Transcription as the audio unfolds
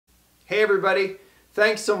Hey everybody,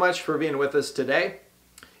 thanks so much for being with us today.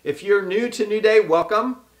 If you're new to New Day,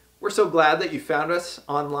 welcome. We're so glad that you found us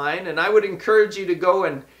online, and I would encourage you to go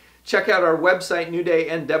and check out our website,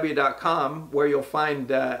 newdaynw.com, where you'll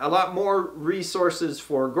find a lot more resources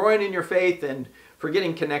for growing in your faith and for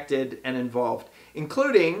getting connected and involved,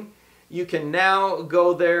 including you can now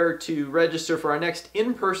go there to register for our next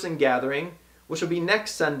in-person gathering, which will be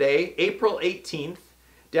next Sunday, April 18th,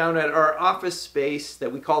 down at our office space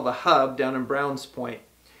that we call the Hub down in Browns Point.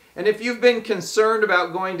 And if you've been concerned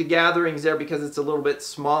about going to gatherings there because it's a little bit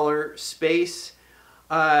smaller space,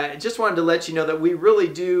 I just wanted to let you know that we really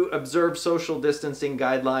do observe social distancing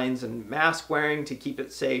guidelines and mask wearing to keep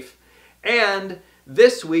it safe. And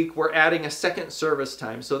this week we're adding a second service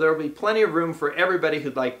time, so there will be plenty of room for everybody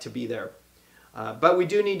who'd like to be there. But we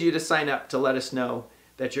do need you to sign up to let us know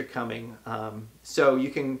that you're coming. So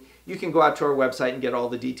you can go out to our website and get all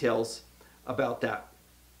the details about that.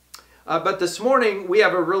 But this morning we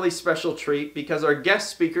have a really special treat because our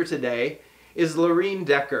guest speaker today is Laurine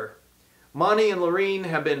Decker. Monty and Laurine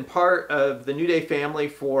have been part of the New Day family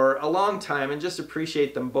for a long time and just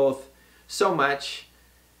appreciate them both so much.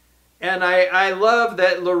 And I love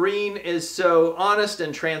that Laurine is so honest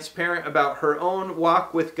and transparent about her own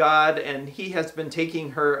walk with God, and he has been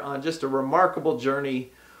taking her on just a remarkable journey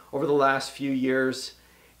over the last few years.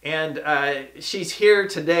 And she's here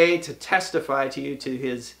today to testify to you to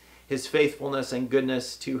his faithfulness and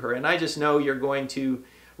goodness to her. And I just know you're going to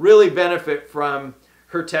really benefit from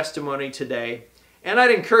her testimony today. And I'd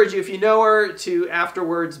encourage you, if you know her, to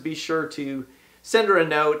afterwards be sure to send her a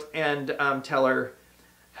note and tell her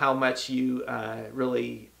how much you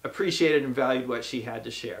really appreciated and valued what she had to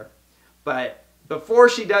share. But before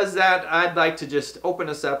she does that, I'd like to just open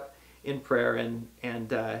us up in prayer and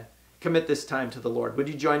commit this time to the Lord. Would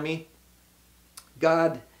you join me?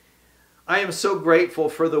 God, I am so grateful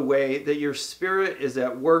for the way that your Spirit is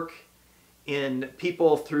at work in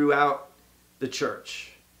people throughout the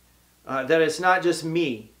church. That it's not just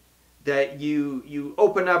me that you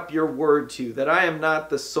open up your word to, that I am not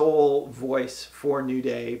the sole voice for New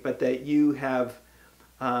Day, but that you have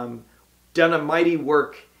done a mighty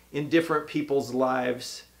work in different people's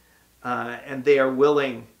lives, and they are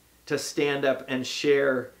willing to stand up and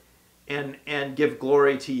share and give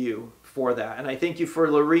glory to you for that. And I thank you for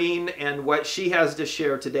Laurine and what she has to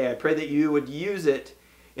share today. I pray that you would use it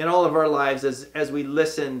in all of our lives as we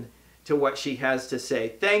listen to what she has to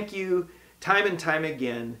say. Thank you time and time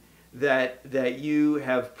again that you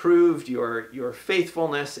have proved your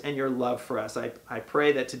faithfulness and your love for us. I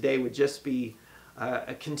pray that today would just be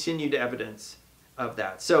a continued evidence of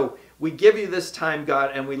that. So we give you this time,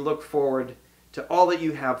 God, and we look forward to all that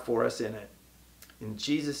you have for us in it. In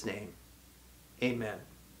Jesus' name, amen.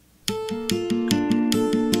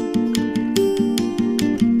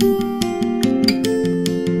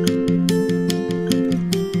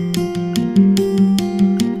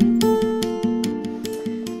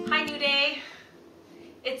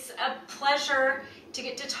 To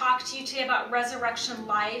get to talk to you today about resurrection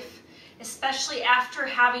life, especially after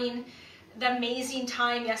having the amazing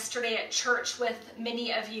time yesterday at church with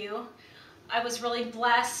many of you. I was really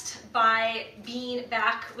blessed by being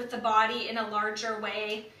back with the body in a larger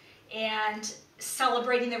way and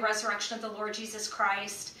celebrating the resurrection of the Lord Jesus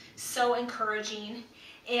Christ. So encouraging.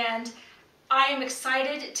 And I am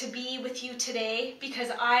excited to be with you today because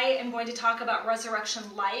I am going to talk about resurrection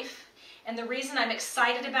life. And the reason I'm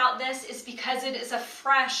excited about this is because it is a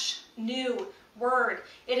fresh, new word.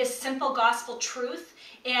 It is simple gospel truth,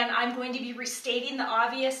 and I'm going to be restating the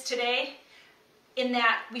obvious today in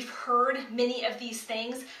that we've heard many of these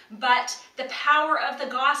things, but the power of the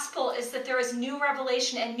gospel is that there is new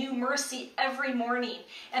revelation and new mercy every morning,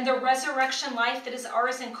 and the resurrection life that is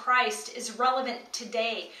ours in Christ is relevant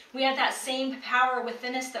today. We have that same power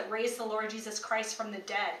within us that raised the Lord Jesus Christ from the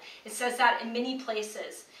dead. It says that in many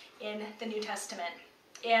places in the New Testament.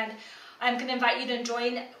 And I'm going to invite you to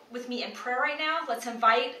join with me in prayer right now. Let's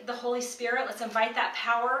invite the Holy Spirit. Let's invite that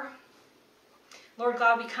power. Lord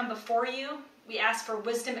God, we come before you. We ask for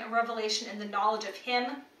wisdom and revelation in the knowledge of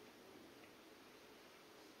Him.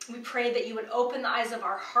 We pray that you would open the eyes of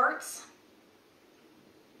our hearts,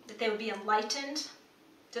 that they would be enlightened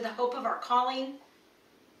to the hope of our calling,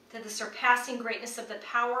 to the surpassing greatness of the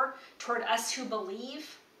power toward us who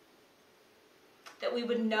believe, that we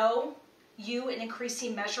would know you in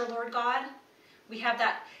increasing measure, Lord God. We have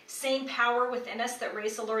that same power within us that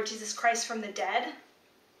raised the Lord Jesus Christ from the dead.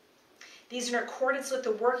 These are in accordance with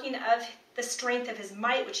the working of the strength of his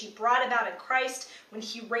might, which he brought about in Christ when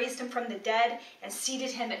he raised him from the dead and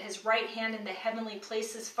seated him at his right hand in the heavenly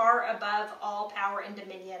places, far above all power and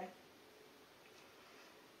dominion.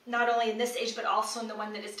 not only in this age, but also in the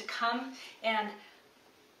one that is to come. And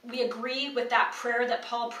we agree with that prayer that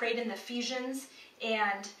Paul prayed in Ephesians,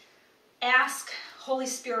 and ask Holy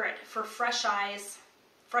Spirit for fresh eyes,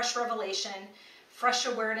 fresh revelation, fresh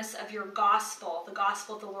awareness of your gospel, the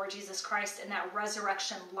gospel of the Lord Jesus Christ, and that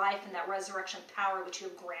resurrection life and that resurrection power which you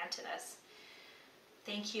have granted us.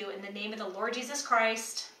 Thank you. In the name of the Lord Jesus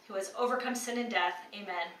Christ, who has overcome sin and death.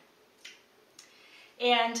 Amen.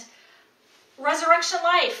 And resurrection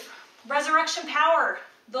life, resurrection power,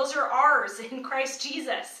 those are ours in Christ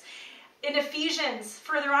Jesus. In Ephesians,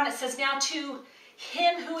 further on, it says, now to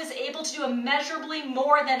him who is able to do immeasurably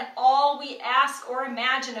more than all we ask or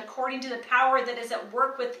imagine, according to the power that is at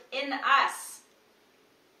work within us.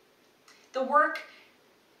 The work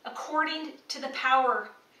according to the power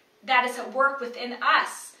that is at work within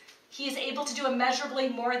us. He is able to do immeasurably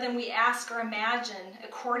more than we ask or imagine,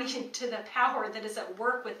 according to the power that is at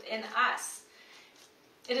work within us.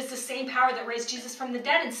 It is the same power that raised Jesus from the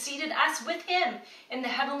dead and seated us with him in the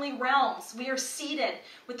heavenly realms. We are seated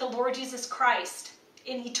with the Lord Jesus Christ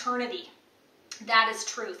in eternity. That is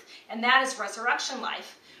truth, and that is resurrection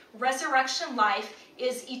life. Resurrection life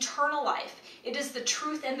is eternal life. It is the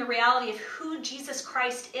truth and the reality of who Jesus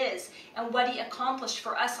Christ is and what he accomplished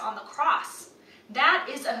for us on the cross. That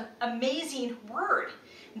is an amazing word.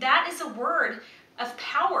 That is a word of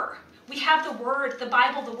power. We have the word, the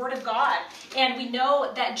Bible, the word of God, and we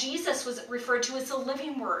know that Jesus was referred to as the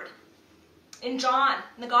living word. In John,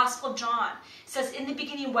 in the Gospel of John, it says, in the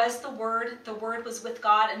beginning was the word was with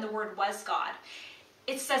God, and the word was God.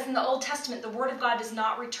 It says in the Old Testament, the word of God does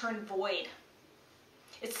not return void.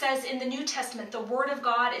 It says in the New Testament, the word of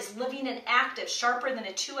God is living and active, sharper than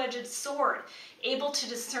a two-edged sword, able to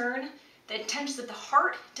discern the intentions of the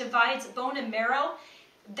heart, divides bone and marrow.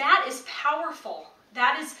 That is powerful.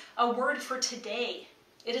 That is a word for today.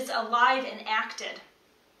 It is alive and active.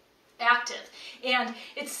 And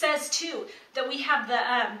it says too that we have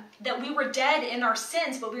that we were dead in our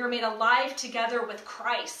sins, but we were made alive together with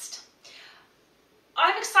Christ.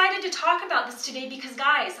 I'm excited to talk about this today because,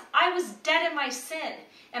 guys, I was dead in my sin,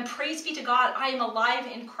 and praise be to God, I am alive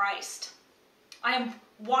in Christ. I am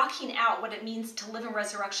walking out what it means to live in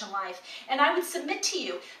resurrection life. And I would submit to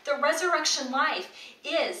you that resurrection life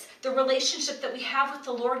is the relationship that we have with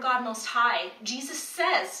the Lord God Most High. Jesus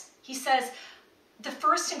says, he says, the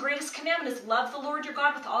first and greatest commandment is love the Lord your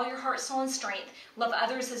God with all your heart, soul, and strength. Love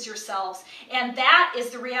others as yourselves. And that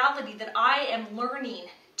is the reality that I am learning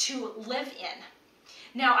to live in.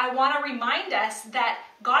 Now, I want to remind us that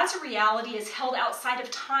God's reality is held outside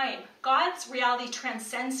of time. God's reality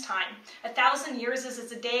transcends time. 1,000 years is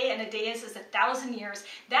as a day, and a day is as 1,000 years.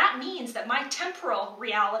 That means that my temporal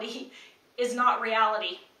reality is not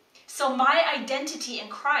reality. So my identity in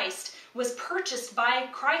Christ was purchased by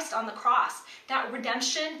Christ on the cross. That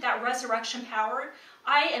redemption, that resurrection power,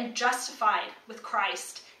 I am justified with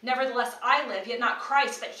Christ. Nevertheless, I live, yet not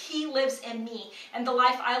Christ, but he lives in me. And the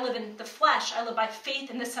life I live in the flesh, I live by faith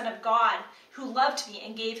in the Son of God, who loved me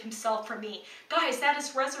and gave himself for me. Guys, that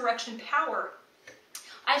is resurrection power.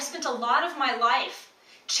 I've spent a lot of my life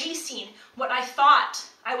chasing what I thought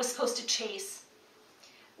I was supposed to chase,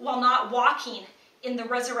 while not walking in the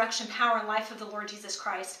resurrection power and life of the Lord Jesus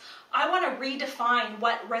Christ. I want to redefine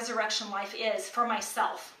what resurrection life is for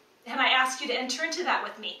myself. And I ask you to enter into that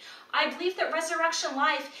with me. I believe that resurrection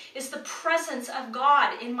life is the presence of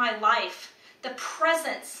God in my life, the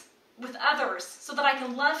presence with others so that I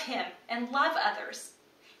can love him and love others,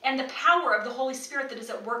 and the power of the Holy Spirit that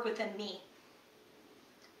is at work within me.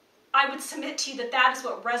 I would submit to you that that is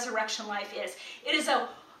what resurrection life is. It is a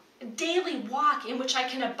daily walk in which I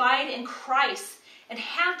can abide in Christ and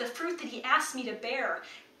have the fruit that he asked me to bear.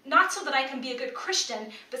 Not so that I can be a good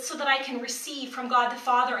Christian, but so that I can receive from God the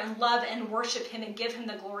Father and love and worship him and give him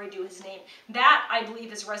the glory due his name. That, I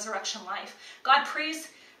believe, is resurrection life.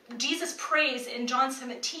 Jesus prays in John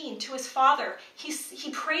 17 to his Father.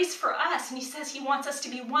 He prays for us, and he says he wants us to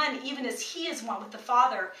be one, even as he is one with the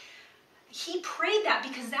Father. He prayed that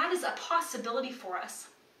because that is a possibility for us.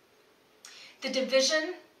 The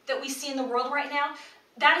division that we see in the world right now,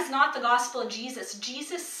 that is not the gospel of Jesus.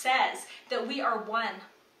 Jesus says that we are one.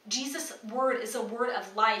 Jesus' word is a word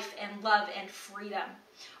of life and love and freedom.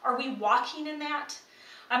 Are we walking in that?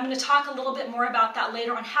 I'm going to talk a little bit more about that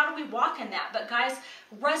later on. How do we walk in that? But guys,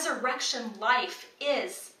 resurrection life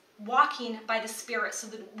is walking by the Spirit so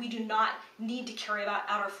that we do not need to carry out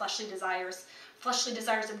our fleshly desires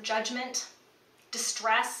of judgment,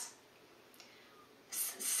 distress,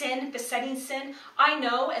 sin, besetting sin. I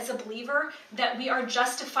know as a believer that we are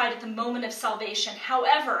justified at the moment of salvation.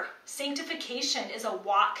 However, sanctification is a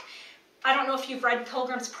walk. I don't know if you've read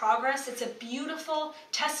Pilgrim's Progress. It's a beautiful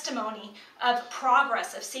testimony of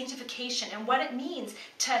progress, of sanctification, and what it means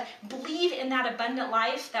to believe in that abundant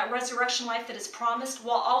life, that resurrection life that is promised,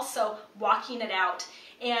 while also walking it out.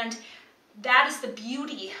 And that is the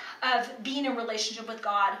beauty of being in relationship with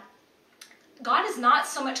God. God is not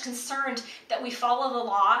so much concerned that we follow the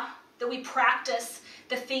law, that we practice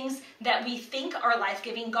the things that we think are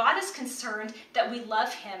life-giving. God is concerned that we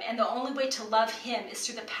love him, and the only way to love him is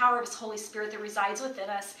through the power of his Holy Spirit that resides within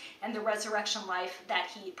us and the resurrection life that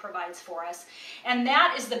he provides for us. And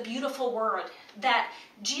that is the beautiful word, that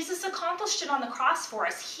Jesus accomplished it on the cross for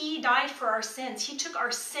us. He died for our sins. He took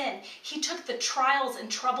our sin. He took the trials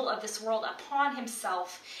and trouble of this world upon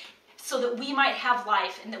himself so that we might have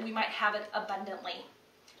life and that we might have it abundantly.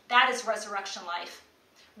 That is resurrection life.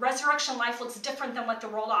 Resurrection life looks different than what the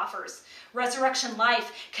world offers. Resurrection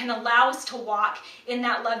life can allow us to walk in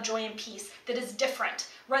that love, joy, and peace that is different.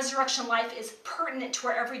 Resurrection life is pertinent to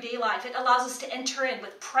our everyday life. It allows us to enter in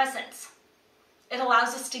with presence. It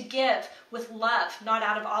allows us to give with love, not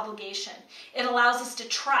out of obligation. It allows us to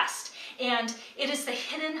trust, and it is the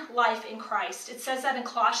hidden life in Christ. It says that in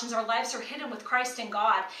Colossians, our lives are hidden with Christ in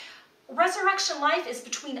God. Resurrection life is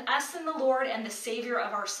between us and the Lord and the Savior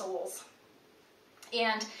of our souls.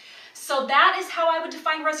 And so that is how I would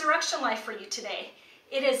define resurrection life for you today.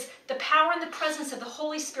 It is the power and the presence of the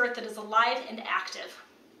Holy Spirit that is alive and active.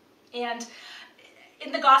 And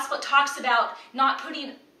in the gospel, it talks about not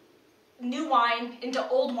putting new wine into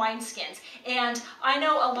old wineskins. And I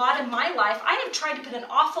know a lot in my life, I have tried to put an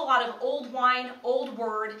awful lot of old wine, old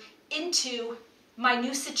word into my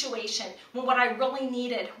new situation, when what I really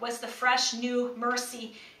needed was the fresh, new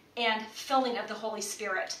mercy and filling of the Holy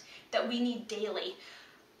Spirit that we need daily.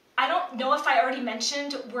 I don't know if I already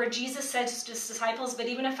mentioned where Jesus said to his disciples, but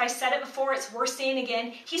even if I said it before, it's worth saying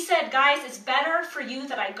again. He said, guys, it's better for you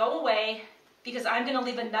that I go away because I'm going to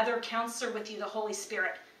leave another counselor with you, the Holy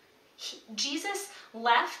Spirit. Jesus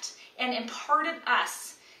left and imparted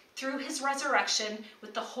us through his resurrection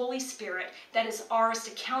with the Holy Spirit that is ours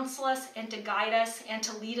to counsel us and to guide us and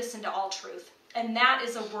to lead us into all truth. And that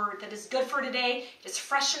is a word that is good for today. It's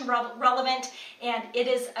fresh and relevant, and it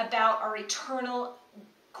is about our eternal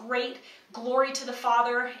great glory to the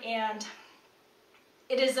Father, and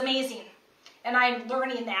it is amazing. And I'm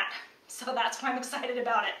learning that, so that's why I'm excited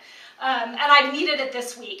about it. And I needed it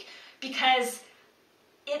this week because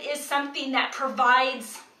it is something that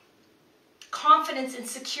provides confidence and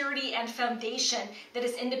security and foundation that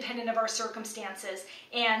is independent of our circumstances.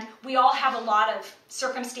 And we all have a lot of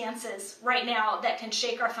circumstances right now that can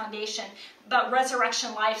shake our foundation, but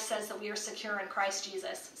resurrection life says that we are secure in Christ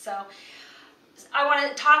Jesus. So I want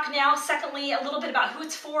to talk now, secondly, a little bit about who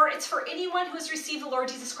it's for. It's for anyone who has received the Lord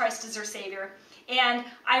Jesus Christ as their Savior. And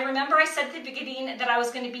I remember I said at the beginning that I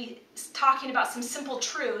was going to be talking about some simple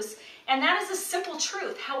truths, and that is a simple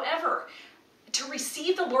truth. However, to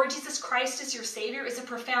receive the Lord Jesus Christ as your Savior is a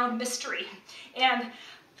profound mystery. And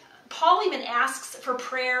Paul even asks for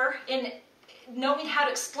prayer in knowing how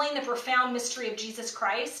to explain the profound mystery of Jesus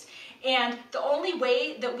Christ. And the only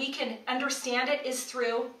way that we can understand it is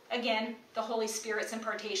through, again, the Holy Spirit's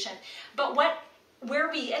impartation. But where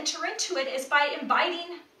we enter into it is by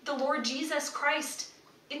inviting the Lord Jesus Christ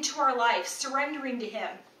into our life, surrendering to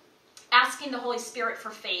him, asking the Holy Spirit for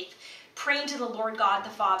faith, praying to the Lord God the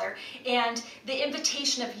Father, and the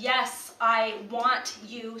invitation of, yes, I want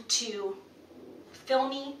you to fill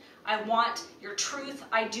me. I want your truth.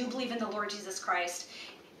 I do believe in the Lord Jesus Christ.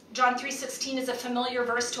 John 3:16 is a familiar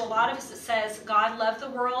verse to a lot of us. It says, God loved the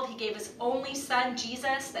world. He gave his only son,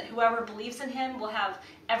 Jesus, that whoever believes in him will have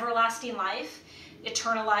everlasting life,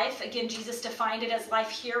 eternal life. Again, Jesus defined it as life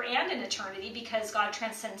here and in eternity because God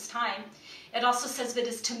transcends time. It also says that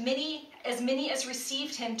as many as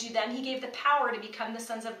received him, to them he gave the power to become the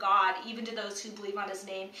sons of God, even to those who believe on his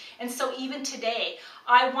name. And so even today,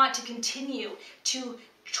 I want to continue to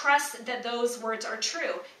trust that those words are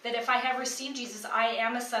true, that if I have received Jesus, I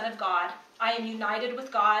am a son of God. I am united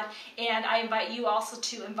with God, and I invite you also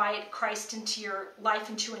to invite Christ into your life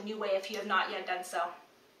into a new way if you have not yet done so.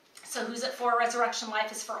 So who's it for? Resurrection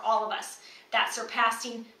life is for all of us. That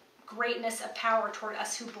surpassing greatness of power toward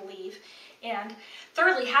us who believe. And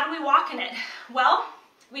thirdly, how do we walk in it? Well,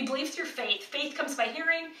 we believe through faith. Faith comes by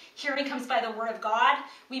hearing. Hearing comes by the word of God.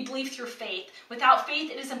 We believe through faith. Without faith,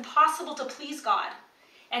 it is impossible to please God.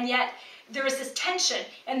 And yet, there is this tension.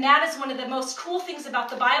 And that is one of the most cool things about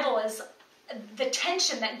the Bible is the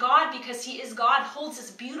tension that God, because he is God, holds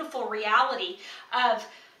this beautiful reality of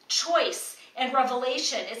choice and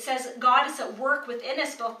revelation. It says God is at work within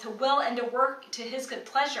us both to will and to work to his good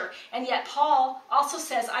pleasure. And yet Paul also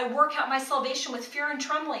says, I work out my salvation with fear and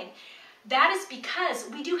trembling. That is because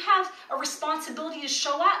we do have a responsibility to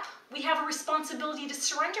show up. We have a responsibility to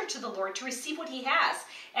surrender to the Lord, to receive what he has.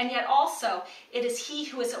 And yet also, it is he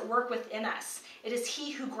who is at work within us. It is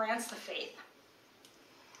he who grants the faith.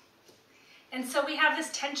 And so we have this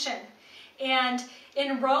tension. And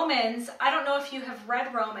in Romans, I don't know if you have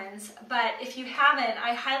read Romans, but if you haven't,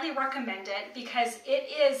 I highly recommend it because it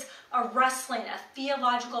is a wrestling, a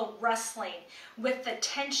theological wrestling with the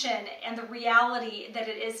tension and the reality that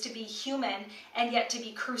it is to be human and yet to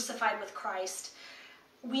be crucified with Christ.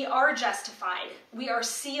 We are justified. We are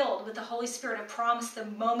sealed with the Holy Spirit of promise the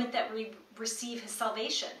moment that we receive his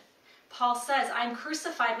salvation. Paul says, I'm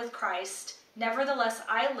crucified with Christ. Nevertheless,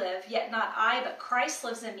 I live, yet not I, but Christ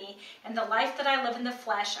lives in me. And the life that I live in the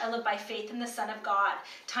flesh, I live by faith in the Son of God,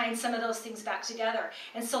 tying some of those things back together.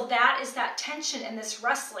 And so that is that tension in this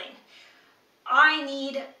wrestling. I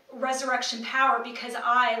need resurrection power because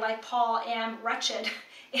I, like Paul, am wretched.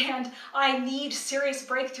 And I need serious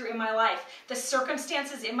breakthrough in my life. The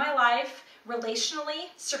circumstances in my life, relationally,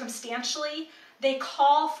 circumstantially, they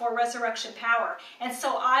call for resurrection power. And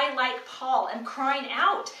so I, like Paul, am crying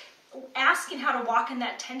out, asking how to walk in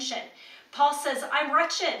that tension. Paul says, I'm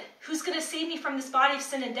wretched. Who's going to save me from this body of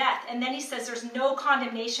sin and death? And then he says there's no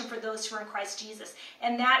condemnation for those who are in Christ Jesus.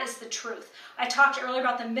 And that is the truth. I talked earlier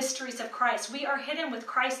about the mysteries of Christ. We are hidden with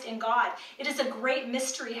Christ in God. It is a great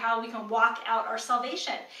mystery how we can walk out our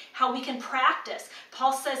salvation, how we can practice.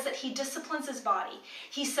 Paul says that he disciplines his body.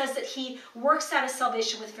 He says that he works out his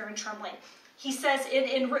salvation with fear and trembling. He says,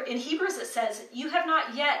 in Hebrews it says, you have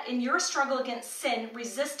not yet, in your struggle against sin,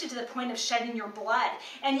 resisted to the point of shedding your blood.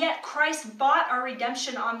 And yet Christ bought our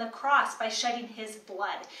redemption on the cross by shedding his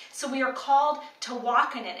blood. So we are called to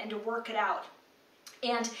walk in it and to work it out.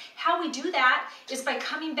 And how we do that is by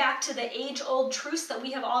coming back to the age-old truths that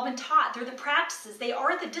we have all been taught. They're the practices. They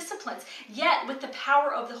are the disciplines, yet with the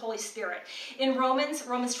power of the Holy Spirit. In Romans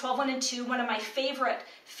 12:1 and 2, one of my favorite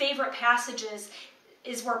passages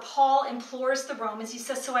is where Paul implores the Romans. He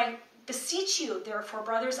says, so I beseech you, therefore,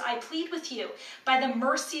 brothers, I plead with you, by the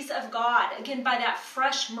mercies of God, again, by that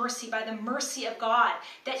fresh mercy, by the mercy of God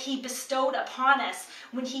that he bestowed upon us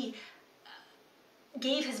when he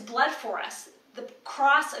gave his blood for us, the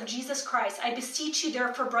cross of Jesus Christ. I beseech you,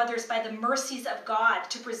 therefore, brothers, by the mercies of God,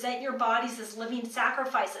 to present your bodies as living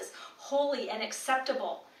sacrifices, holy and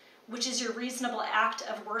acceptable, which is your reasonable act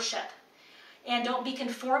of worship. And don't be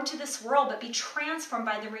conformed to this world, but be transformed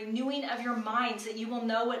by the renewing of your minds, that you will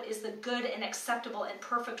know what is the good and acceptable and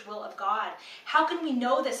perfect will of God. How can we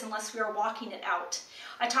know this unless we are walking it out?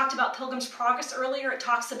 I talked about Pilgrim's Progress earlier. It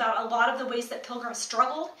talks about a lot of the ways that pilgrims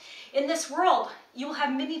struggled. In this world, you will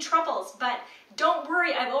have many troubles, but don't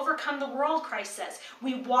worry, I've overcome the world, Christ says.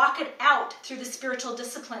 We walk it out through the spiritual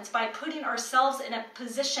disciplines by putting ourselves in a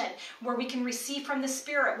position where we can receive from the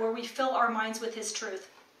Spirit, where we fill our minds with his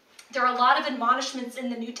truth. There are a lot of admonishments in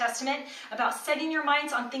the New Testament about setting your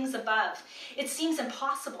minds on things above. It seems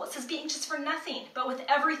impossible. It says be anxious for nothing, but with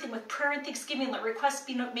everything, with prayer and thanksgiving, let requests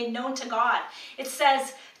be made known to God. It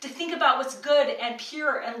says to think about what's good and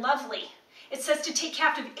pure and lovely. It says to take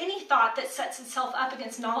captive any thought that sets itself up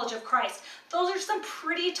against knowledge of Christ. Those are some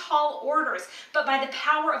pretty tall orders, but by the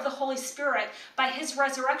power of the Holy Spirit, by his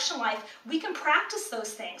resurrection life, we can practice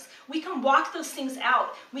those things. We can walk those things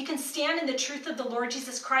out. We can stand in the truth of the Lord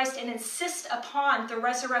Jesus Christ and insist upon the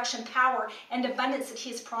resurrection power and abundance that he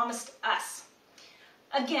has promised us.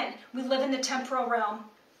 Again, we live in the temporal realm.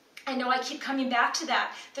 I know I keep coming back to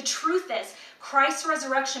that. The truth is, Christ's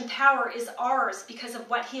resurrection power is ours because of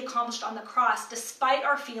what he accomplished on the cross, despite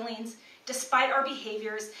our feelings, despite our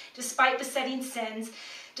behaviors, despite besetting sins,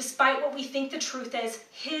 despite what we think the truth is.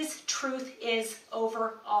 His truth is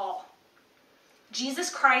over all.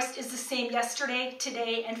 Jesus Christ is the same yesterday,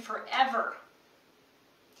 today, and forever.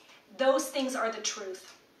 Those things are the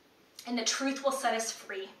truth, and the truth will set us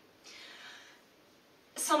free.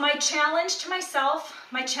 So my challenge to myself,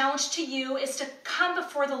 my challenge to you is to come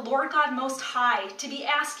before the Lord God Most High, to be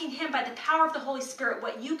asking him by the power of the Holy Spirit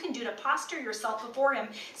what you can do to posture yourself before him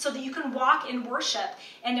so that you can walk in worship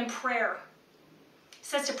and in prayer. It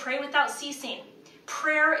says to pray without ceasing.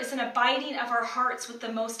 Prayer is an abiding of our hearts with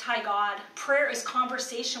the Most High God. Prayer is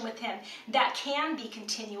conversation with him that can be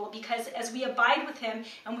continual because as we abide with him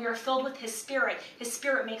and we are filled with his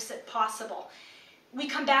Spirit makes it possible. We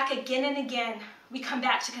come back again and again. We come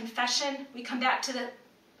back to confession. We come back to the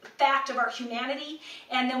fact of our humanity.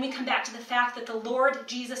 And then we come back to the fact that the Lord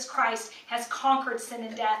Jesus Christ has conquered sin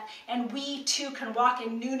and death. And we too can walk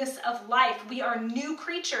in newness of life. We are new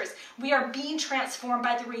creatures. We are being transformed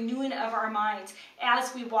by the renewing of our minds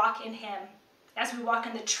as we walk in him. as we walk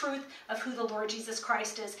in the truth of who the Lord Jesus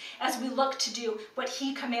Christ is, as we look to do what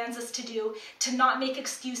he commands us to do, to not make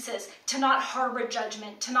excuses, to not harbor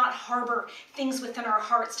judgment, to not harbor things within our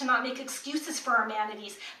hearts, to not make excuses for our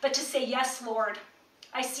vanities, but to say, yes, Lord,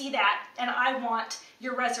 I see that, and I want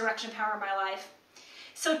your resurrection power in my life.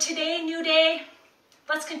 So today, new day,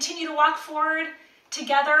 let's continue to walk forward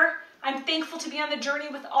together. I'm thankful to be on the journey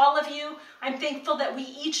with all of you. I'm thankful that we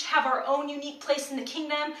each have our own unique place in the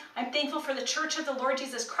kingdom. I'm thankful for the Church of the Lord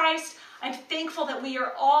Jesus Christ. I'm thankful that we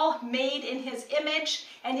are all made in his image,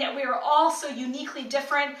 and yet we are all so uniquely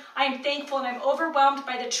different. I am thankful and I'm overwhelmed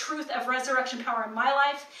by the truth of resurrection power in my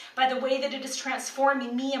life, by the way that it is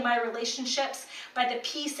transforming me and my relationships, by the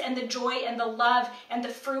peace and the joy and the love and the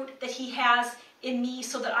fruit that he has in me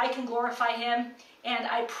so that I can glorify him. And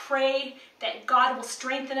I pray that God will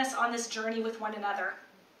strengthen us on this journey with one another.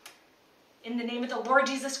 In the name of the Lord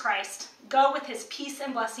Jesus Christ, go with his peace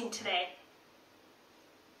and blessing today.